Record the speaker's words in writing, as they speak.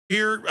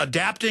here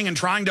adapting and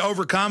trying to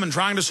overcome and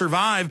trying to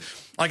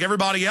survive like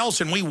everybody else.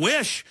 And we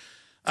wish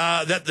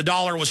that the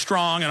dollar was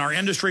strong and our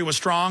industry was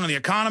strong and the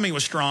economy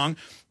was strong,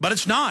 but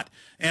it's not.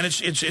 And it's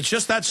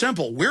just that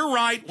simple. We're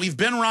right. We've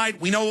been right.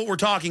 We know what we're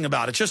talking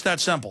about. It's just that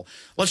simple.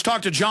 Let's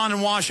talk to John in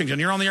Washington.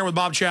 You're on the air with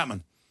Bob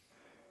Chapman.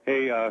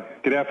 Hey,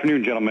 good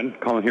afternoon, gentlemen.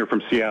 Calling here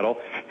from Seattle.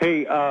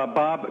 Hey,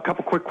 Bob, a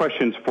couple quick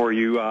questions for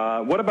you.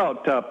 What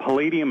about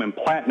palladium and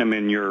platinum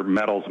in your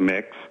metals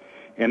mix?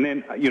 And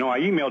then, I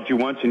emailed you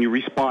once and you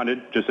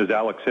responded, just as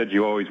Alex said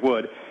you always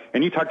would,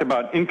 and you talked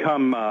about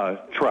income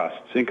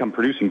trusts,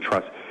 income-producing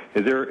trusts.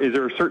 Is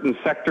there certain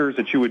sectors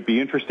that you would be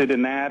interested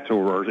in that,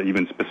 or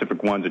even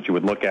specific ones that you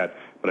would look at?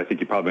 But I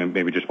think you probably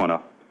maybe just want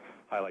to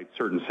highlight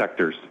certain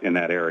sectors in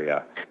that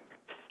area.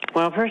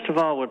 Well, first of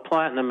all, with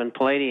platinum and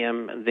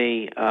palladium,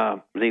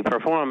 the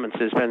performance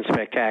has been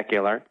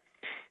spectacular.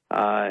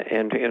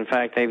 And in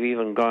fact, they've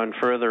even gone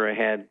further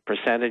ahead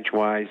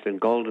percentage-wise than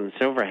gold and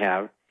silver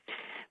have.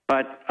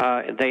 But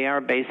they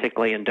are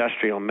basically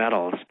industrial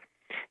metals,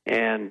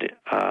 and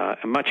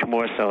much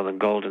more so than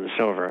gold and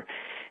silver.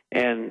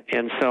 And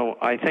so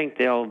I think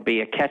there'll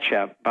be a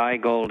catch-up by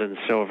gold and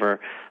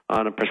silver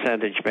on a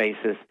percentage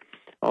basis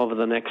over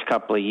the next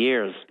couple of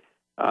years.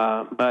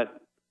 But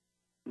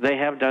they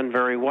have done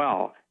very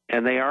well,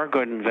 and they are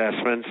good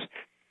investments.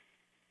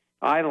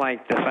 I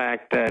like the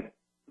fact that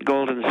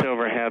gold and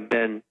silver have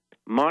been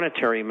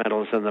monetary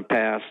metals in the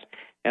past,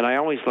 and I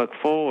always look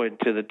forward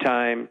to the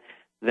time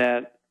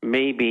that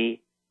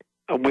maybe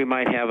we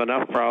might have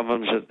enough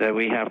problems that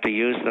we have to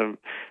use them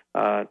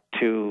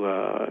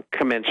to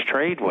commence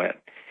trade with.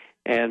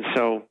 And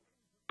so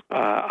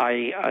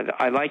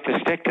I like to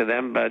stick to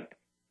them, but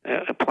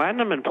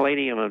platinum and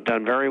palladium have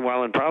done very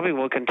well and probably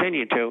will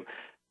continue to,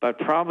 but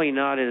probably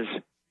not as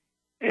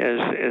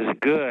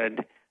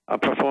good a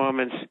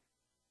performance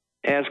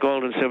as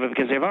gold and silver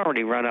because they've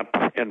already run up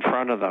in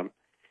front of them.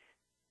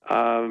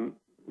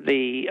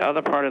 The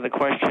other part of the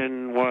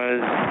question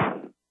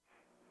was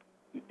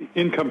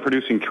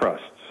income-producing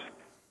trusts.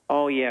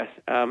 Oh, yes.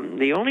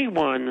 The only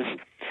ones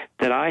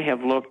that I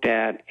have looked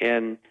at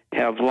and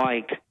have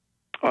liked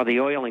are the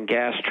oil and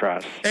gas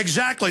trusts.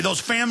 Exactly, those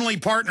family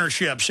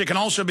partnerships. It can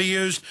also be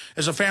used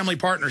as a family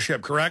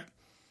partnership, correct?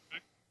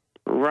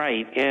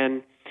 Right,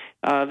 and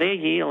they're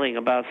yielding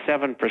about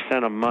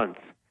 7% a month,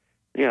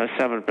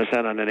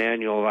 7% on an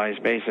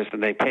annualized basis,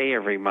 and they pay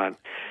every month.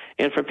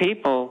 And for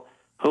people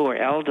who are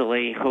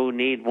elderly who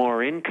need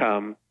more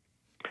income,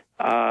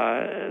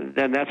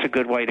 then that's a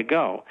good way to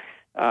go.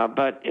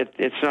 But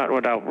it's not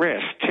without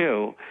risk,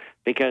 too,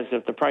 because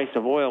if the price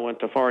of oil went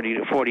to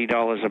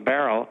 $40 a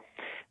barrel,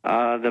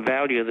 the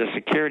value of the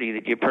security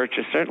that you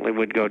purchase certainly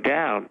would go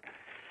down,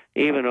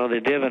 even though the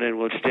dividend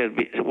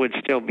would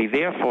still be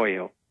there for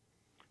you.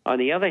 On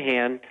the other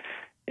hand,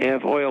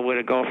 if oil were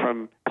to go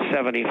from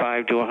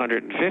 $75 to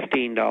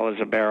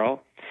 $115 a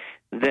barrel,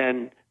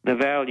 then the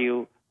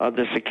value of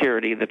the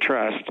security, the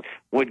trust,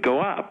 would go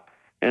up.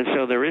 And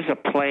so there is a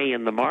play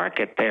in the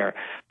market there.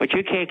 But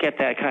you can't get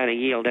that kind of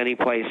yield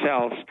anyplace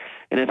else,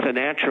 and it's a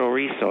natural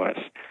resource.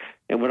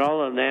 And with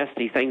all the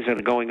nasty things that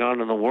are going on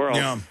in the world,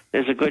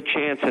 there's a good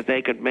chance that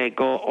they could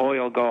make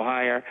oil go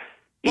higher.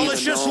 Well,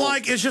 it's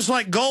just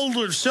like gold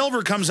or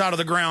silver comes out of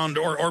the ground,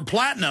 or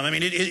platinum. I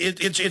mean,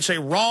 it's a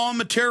raw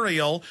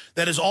material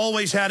that has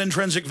always had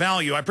intrinsic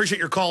value. I appreciate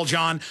your call,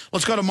 John.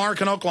 Let's go to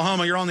Mark in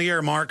Oklahoma. You're on the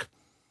air, Mark.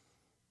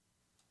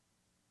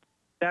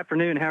 Good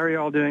afternoon. How are you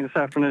all doing this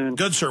afternoon?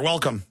 Good, sir.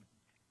 Welcome.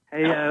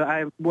 Hey,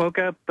 I woke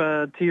up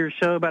to your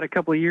show about a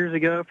couple of years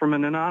ago from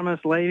an anonymous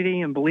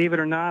lady, and believe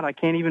it or not, I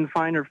can't even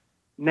find her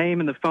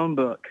name in the phone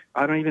book.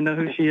 I don't even know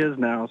who she is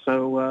now.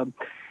 So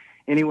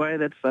anyway,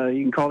 that's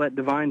you can call that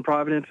divine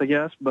providence, I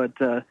guess. But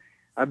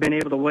I've been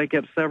able to wake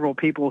up several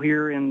people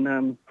here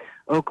in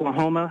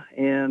Oklahoma,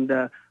 and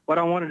what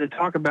I wanted to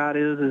talk about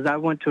is I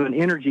went to an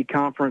energy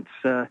conference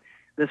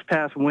this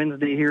past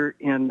Wednesday here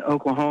in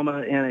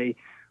Oklahoma, and a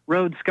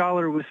Rhodes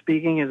Scholar was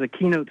speaking as a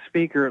keynote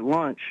speaker at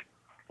lunch,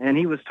 and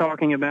he was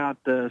talking about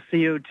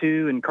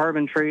CO2 and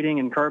carbon trading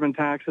and carbon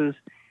taxes.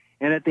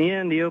 And at the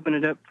end, he opened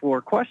it up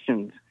for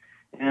questions.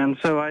 And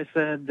so I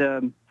said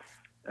that,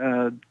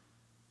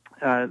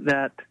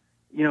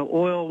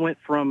 oil went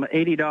from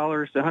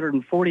 $80 to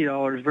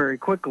 $140 very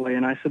quickly.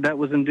 And I said that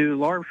was in due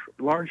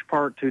large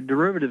part to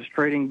derivatives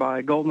trading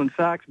by Goldman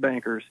Sachs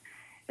bankers.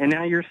 And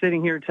now you're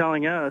sitting here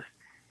telling us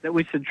that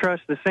we should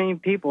trust the same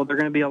people. They're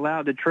going to be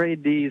allowed to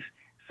trade these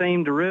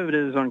same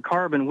derivatives on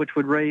carbon, which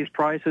would raise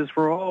prices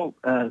for all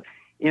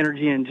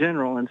energy in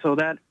general. And so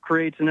that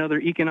creates another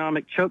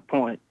economic choke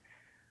point.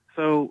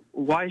 So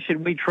why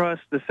should we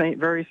trust the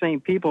very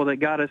same people that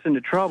got us into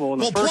trouble in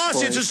the first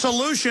place? It's a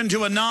solution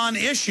to a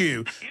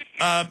non-issue.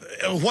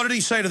 What did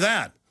he say to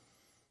that?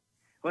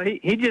 Well,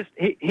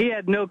 he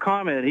had no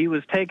comment. He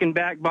was taken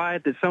back by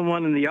it that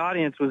someone in the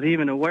audience was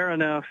even aware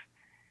enough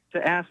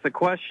to ask the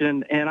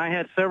question. And I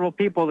had several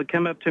people that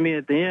come up to me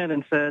at the end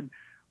and said,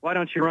 why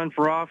don't you run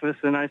for office?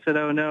 And I said,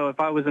 oh, no, if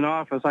I was in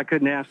office, I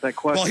couldn't ask that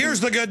question. Well, here's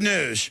the good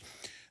news.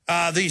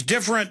 These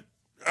different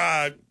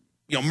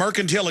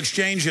mercantile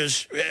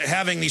exchanges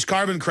having these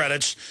carbon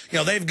credits,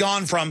 they've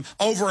gone from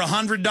over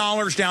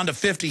 $100 down to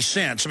 50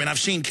 cents. I mean, I've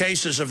seen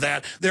cases of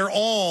that. They're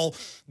all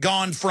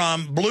gone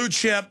from blue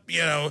chip,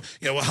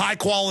 high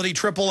quality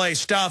AAA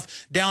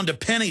stuff down to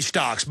penny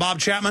stocks. Bob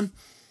Chapman?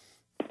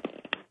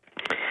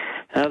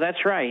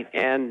 That's right.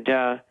 And,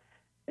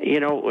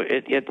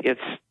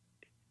 it's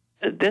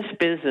this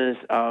business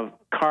of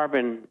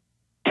carbon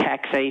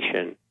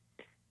taxation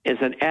is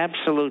an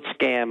absolute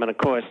scam. And, of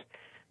course,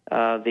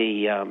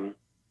 the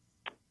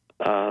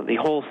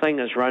whole thing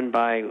is run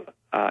by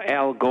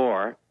Al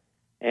Gore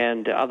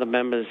and other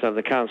members of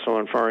the Council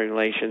on Foreign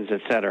Relations,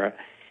 et cetera.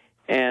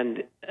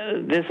 And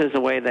this is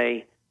the way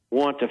they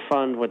want to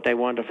fund what they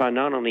want to fund,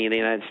 not only in the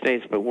United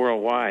States but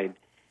worldwide.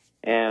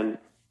 And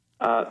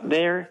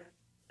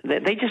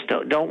they just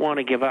don't want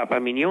to give up. I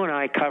mean, you and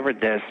I covered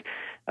this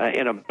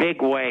in a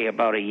big way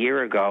about a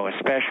year ago,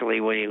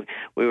 especially when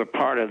we were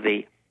part of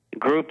the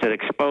group that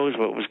exposed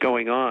what was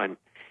going on.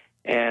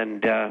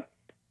 And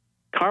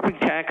carbon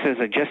taxes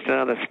are just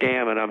another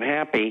scam, and I'm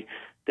happy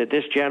that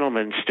this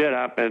gentleman stood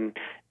up and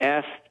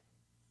asked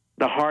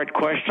the hard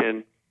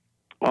question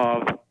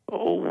of,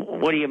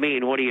 what do you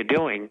mean, what are you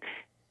doing?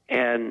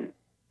 And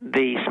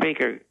the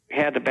speaker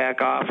had to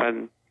back off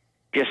and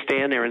just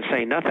stand there and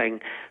say nothing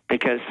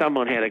because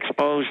someone had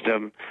exposed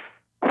him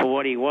for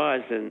what he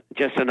was and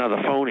just another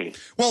phony.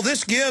 Well,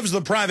 this gives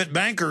the private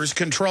bankers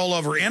control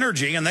over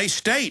energy, and they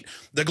state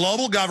the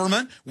global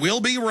government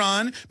will be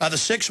run by the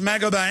 6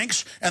 mega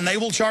banks, and they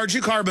will charge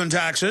you carbon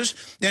taxes,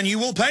 and you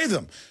will pay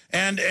them.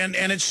 And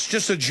it's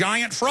just a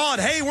giant fraud.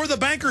 Hey, we're the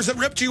bankers that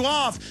ripped you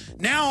off.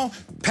 Now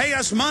pay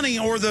us money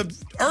or the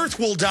earth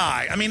will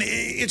die. I mean,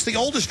 it's the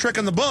oldest trick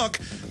in the book,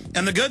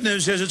 and the good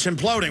news is it's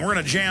imploding. We're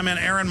going to jam in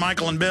Aaron,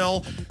 Michael, and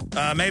Bill,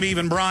 maybe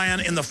even Brian,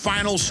 in the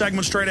final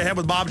segment straight ahead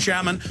with Bob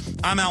Chapman.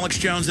 I'm Alex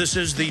Jones. This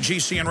is the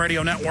GCN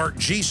Radio Network.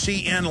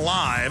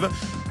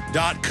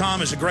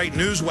 GCNlive.com is a great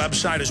news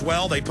website as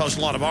well. They post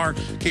a lot of our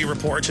key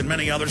reports and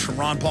many others from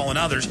Ron Paul and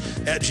others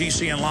at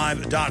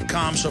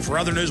GCNlive.com. So for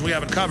other news we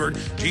haven't covered,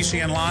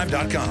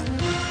 GCNlive.com.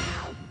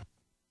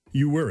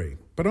 You worry,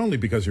 but only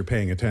because you're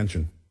paying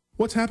attention.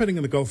 What's happening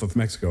in the Gulf of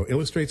Mexico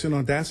illustrates an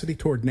audacity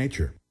toward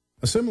nature.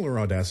 A similar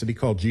audacity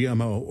called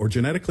GMO, or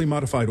genetically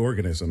modified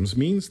organisms,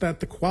 means that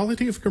the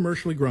quality of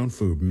commercially grown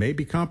food may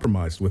be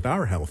compromised with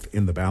our health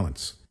in the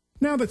balance.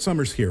 Now that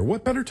summer's here,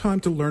 what better time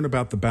to learn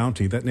about the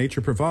bounty that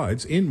nature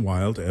provides in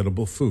wild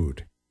edible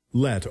food?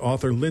 Let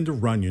author Linda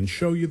Runyon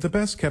show you the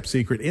best-kept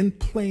secret in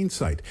plain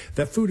sight,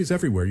 that food is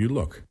everywhere you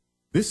look.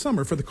 This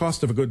summer, for the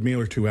cost of a good meal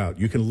or two out,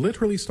 you can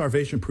literally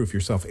starvation-proof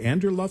yourself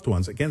and your loved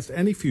ones against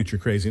any future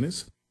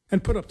craziness,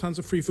 and put up tons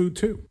of free food,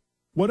 too.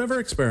 Whatever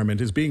experiment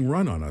is being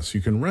run on us,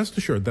 you can rest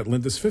assured that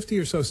Linda's 50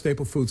 or so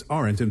staple foods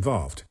aren't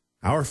involved.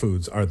 Our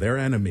foods are their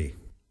enemy.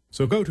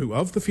 So go to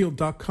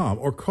ofthefield.com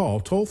or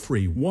call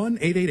toll-free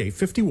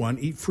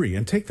 1-888-51-EAT-FREE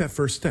and take that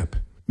first step.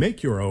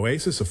 Make your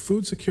oasis of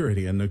food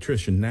security and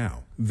nutrition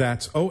now.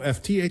 That's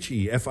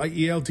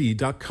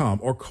OFTHEFIELD.com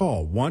or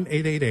call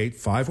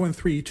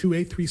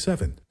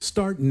 1-888-513-2837.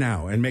 Start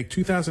now and make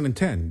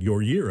 2010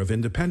 your year of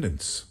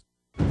independence.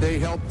 They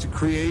helped to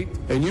create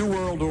a new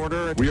world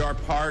order. We are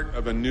part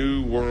of a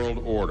new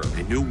world order.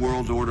 A new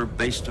world order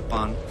based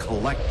upon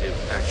collective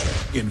action.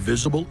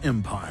 Invisible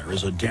Empire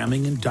is a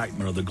damning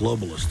indictment of the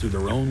globalists through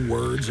their own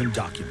words and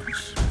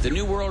documents. The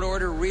new world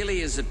order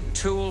really is a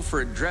tool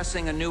for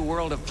addressing a new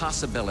world of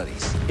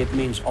possibilities. It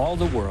means all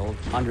the world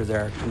under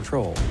their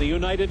control. The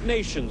United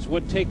Nations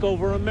would take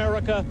over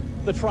America.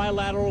 The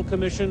Trilateral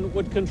Commission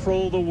would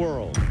control the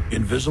world.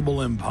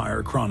 Invisible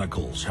Empire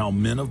chronicles how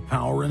men of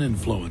power and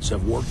influence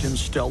have worked in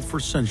stealth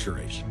for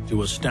centuries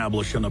to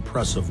establish an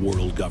oppressive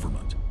world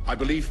government. I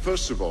believe,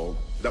 first of all,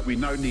 that we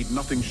now need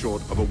nothing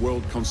short of a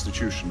world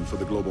constitution for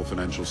the global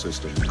financial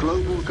system.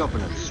 Global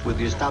governance with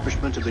the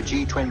establishment of the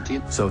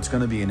G20. So it's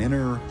going to be an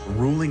inner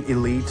ruling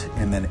elite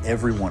and then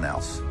everyone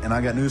else. And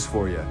I got news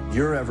for you.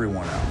 You're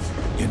everyone else.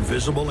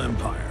 Invisible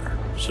Empire.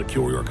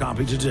 Secure your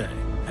copy today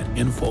at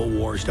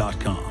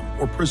Infowars.com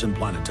or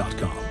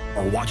PrisonPlanet.com,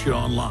 or watch it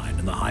online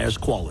in the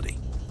highest quality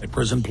at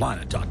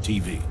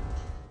PrisonPlanet.tv.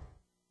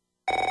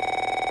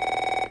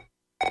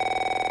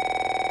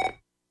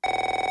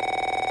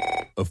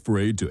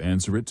 Afraid to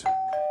answer it?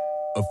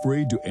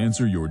 Afraid to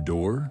answer your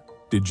door?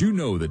 Did you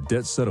know that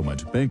debt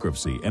settlement,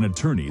 bankruptcy, and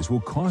attorneys will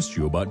cost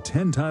you about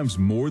 10 times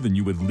more than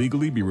you would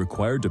legally be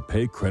required to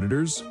pay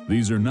creditors?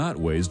 These are not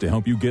ways to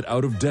help you get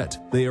out of debt.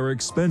 They are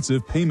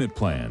expensive payment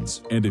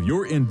plans. And if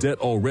you're in debt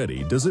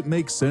already, does it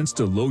make sense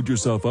to load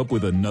yourself up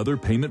with another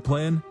payment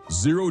plan?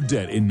 Zero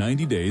debt in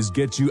 90 days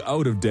gets you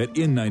out of debt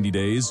in 90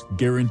 days,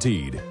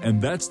 guaranteed.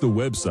 And that's the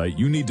website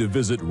you need to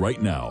visit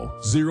right now,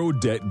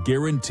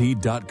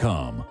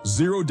 ZeroDebtGuaranteed.com.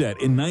 Zero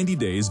debt in 90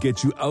 days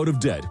gets you out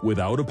of debt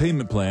without a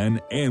payment plan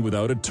and without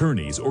without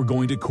attorneys or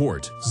going to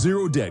court.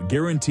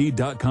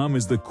 ZeroDebtGuaranteed.com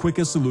is the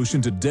quickest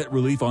solution to debt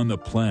relief on the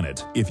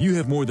planet. If you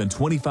have more than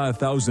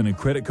 $25,000 in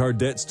credit card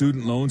debt,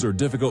 student loans, or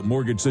difficult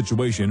mortgage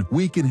situation,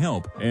 we can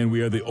help, and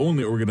we are the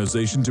only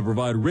organization to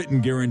provide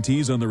written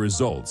guarantees on the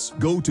results.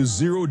 Go to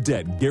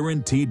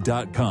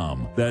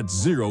ZeroDebtGuaranteed.com.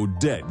 That's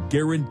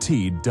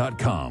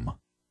ZeroDebtGuaranteed.com.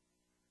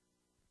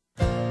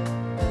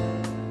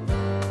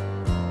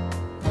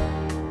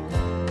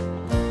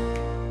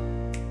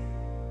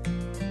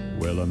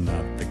 Well, I'm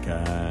not the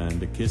kind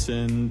to kiss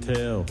and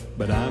tell,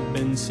 but I've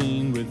been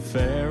seen with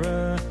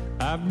Farrah.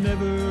 I've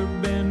never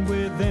been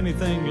with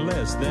anything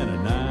less than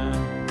a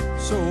 9.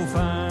 So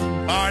fine.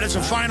 All right, it's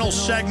a final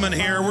segment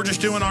here. We're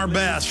just doing our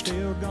best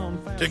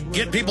to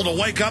get people to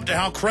wake up to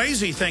how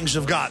crazy things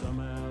have gotten.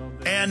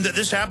 And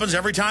this happens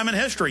every time in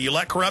history. You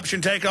let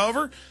corruption take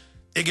over,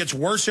 it gets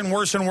worse and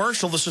worse and worse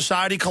till the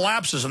society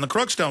collapses, and the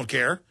crooks don't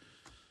care.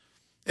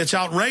 It's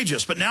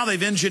outrageous. But now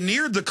they've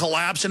engineered the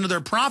collapse into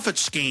their profit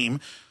scheme,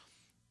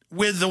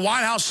 with the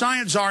White House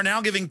science czar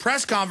now giving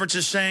press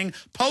conferences saying,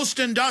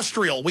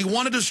 post-industrial, we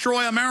want to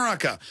destroy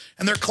America.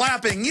 And they're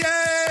clapping,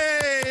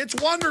 yay, it's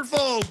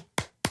wonderful.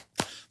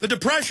 The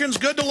Depression's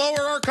good to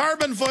lower our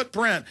carbon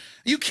footprint.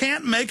 You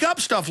can't make up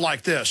stuff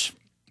like this.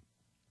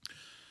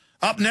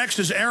 Up next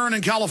is Aaron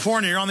in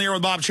California. You're on the air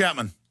with Bob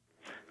Chapman.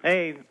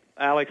 Hey,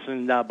 Alex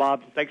and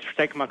Bob, thanks for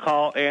taking my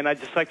call. And I'd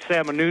just like to say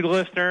I'm a new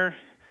listener,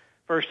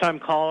 first-time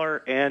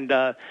caller,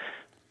 and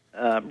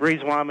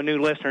reason why I'm a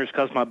new listener is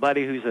because my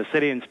buddy, who's a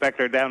city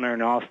inspector down there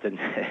in Austin,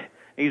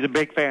 he's a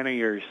big fan of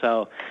yours.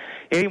 So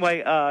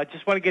anyway,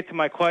 just want to get to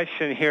my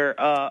question here.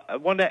 I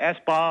wanted to ask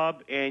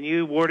Bob and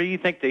you, where do you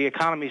think the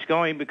economy's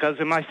going?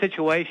 Because in my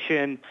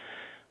situation,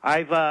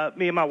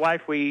 me and my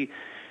wife, we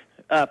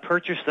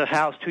purchased a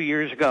house 2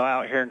 years ago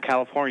out here in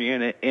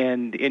California,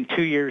 and in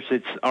 2 years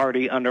it's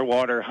already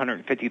underwater,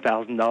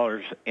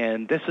 $150,000.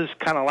 And this is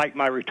kind of like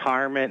my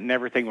retirement and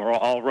everything. We're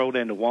all rolled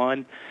into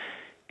one.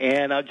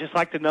 And I'd just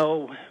like to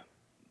know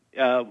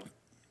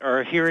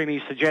or hear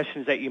any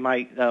suggestions that you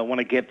might want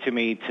to give to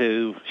me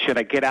to, should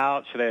I get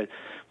out? Should I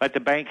let the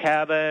bank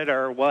have it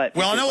or what?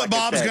 Well, I know what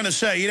Bob's going to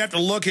say. You'd have to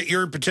look at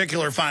your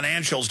particular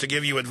financials to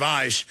give you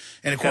advice.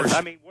 And, of course,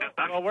 I mean,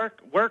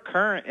 we're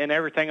current in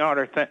everything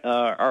on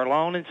our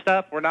loan and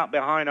stuff. We're not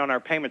behind on our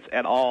payments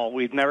at all.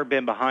 We've never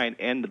been behind.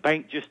 And the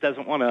bank just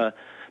doesn't want to,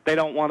 they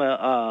don't want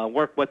to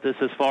work with us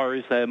as far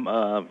as,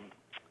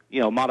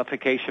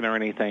 modification or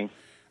anything.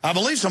 I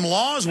believe some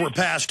laws were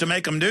passed to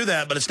make them do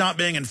that, but it's not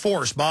being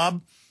enforced.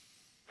 Bob?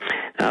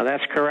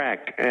 That's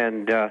correct.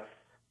 And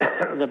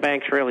the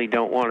banks really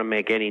don't want to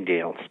make any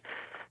deals.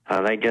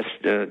 They just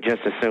as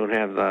soon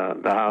have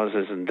the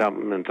houses and dump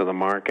them into the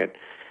market.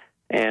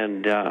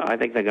 And I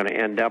think they're going to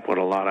end up with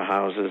a lot of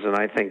houses, and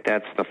I think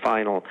that's the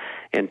final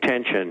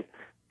intention.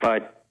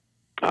 But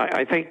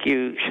I think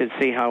you should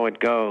see how it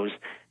goes.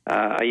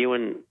 Are you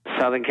in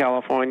Southern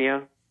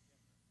California?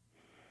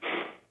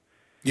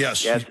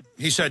 Yes.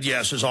 He said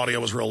yes. His audio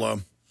was real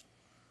low.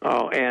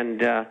 Oh,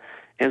 and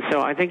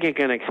so I think you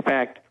can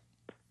expect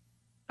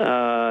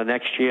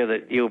next year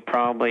that you'll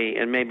probably,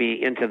 and maybe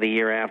into the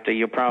year after,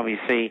 you'll probably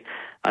see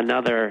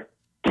another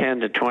 10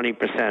 to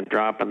 20%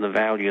 drop in the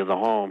value of the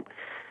home.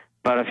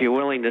 But if you're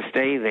willing to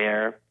stay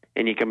there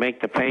and you can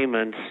make the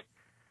payments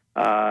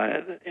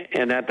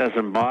and that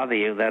doesn't bother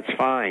you, that's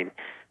fine.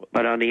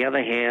 But on the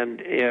other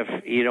hand,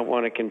 if you don't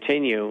want to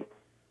continue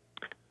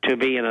to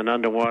be in an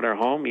underwater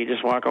home, you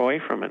just walk away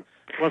from it.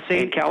 Well, see,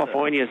 in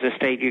California is a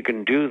state you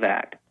can do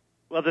that.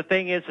 Well, the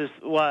thing is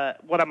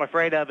what I'm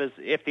afraid of is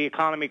if the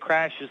economy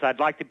crashes, I'd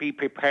like to be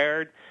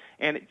prepared,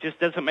 and it just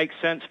doesn't make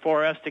sense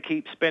for us to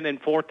keep spending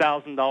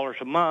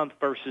 $4,000 a month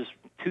versus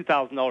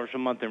 $2,000 a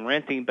month in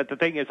renting. But the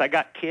thing is, I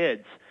got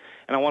kids,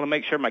 and I want to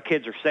make sure my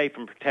kids are safe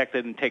and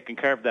protected and taken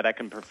care of, that I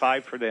can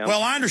provide for them.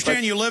 Well, I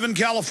understand you live in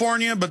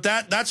California, but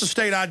that's a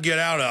state I'd get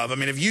out of. I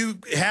mean, if you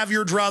have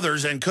your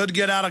druthers and could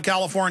get out of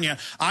California,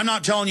 I'm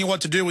not telling you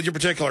what to do with your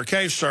particular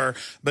case, sir,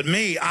 but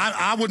me,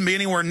 I wouldn't be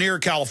anywhere near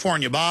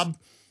California. Bob?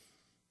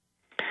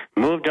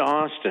 Move to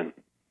Austin.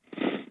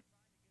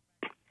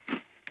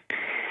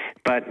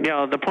 But,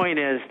 the point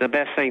is, the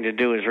best thing to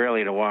do is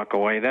really to walk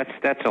away.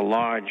 That's a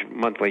large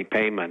monthly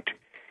payment.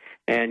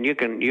 And you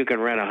can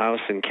rent a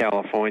house in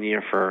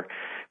California for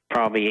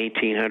probably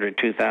 $1,800,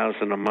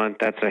 $2,000 a month.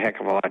 That's a heck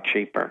of a lot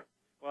cheaper.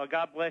 Well,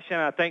 God bless you.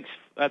 And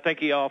I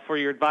thank you all for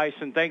your advice,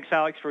 and thanks,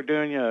 Alex, for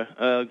doing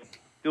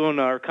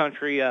our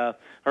country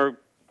for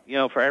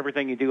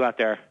everything you do out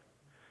there.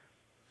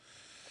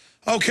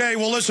 Okay,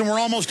 well, listen, we're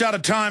almost out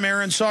of time,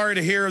 Aaron. Sorry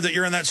to hear that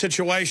you're in that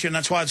situation.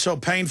 That's why it's so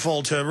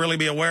painful to really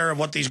be aware of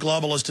what these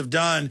globalists have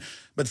done.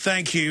 But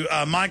thank you.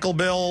 Michael,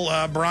 Bill,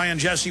 Brian,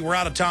 Jesse, we're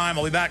out of time.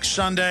 I'll be back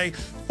Sunday,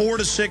 4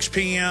 to 6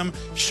 p.m.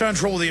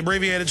 Central with the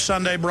abbreviated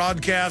Sunday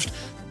broadcast.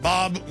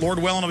 Bob, Lord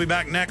willing, will be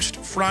back next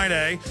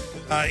Friday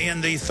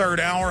in the third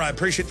hour. I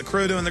appreciate the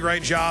crew doing the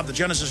great job, the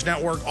Genesis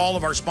Network, all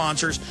of our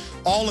sponsors,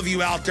 all of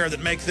you out there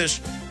that make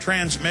this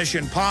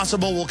transmission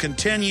possible. We'll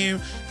continue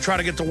to try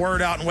to get the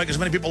word out and wake as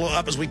many people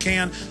up as we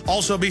can.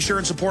 Also, be sure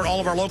and support all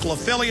of our local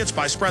affiliates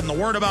by spreading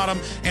the word about them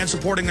and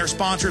supporting their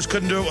sponsors.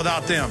 Couldn't do it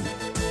without them.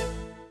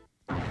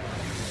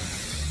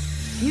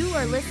 You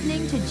are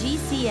listening to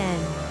GCN.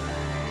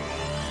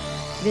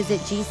 Visit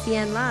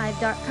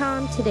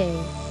GCNlive.com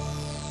today.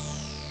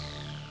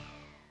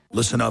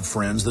 Listen up,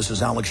 friends. This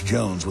is Alex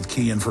Jones with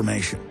key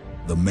information.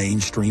 The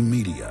mainstream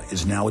media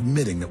is now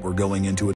admitting that we're going into a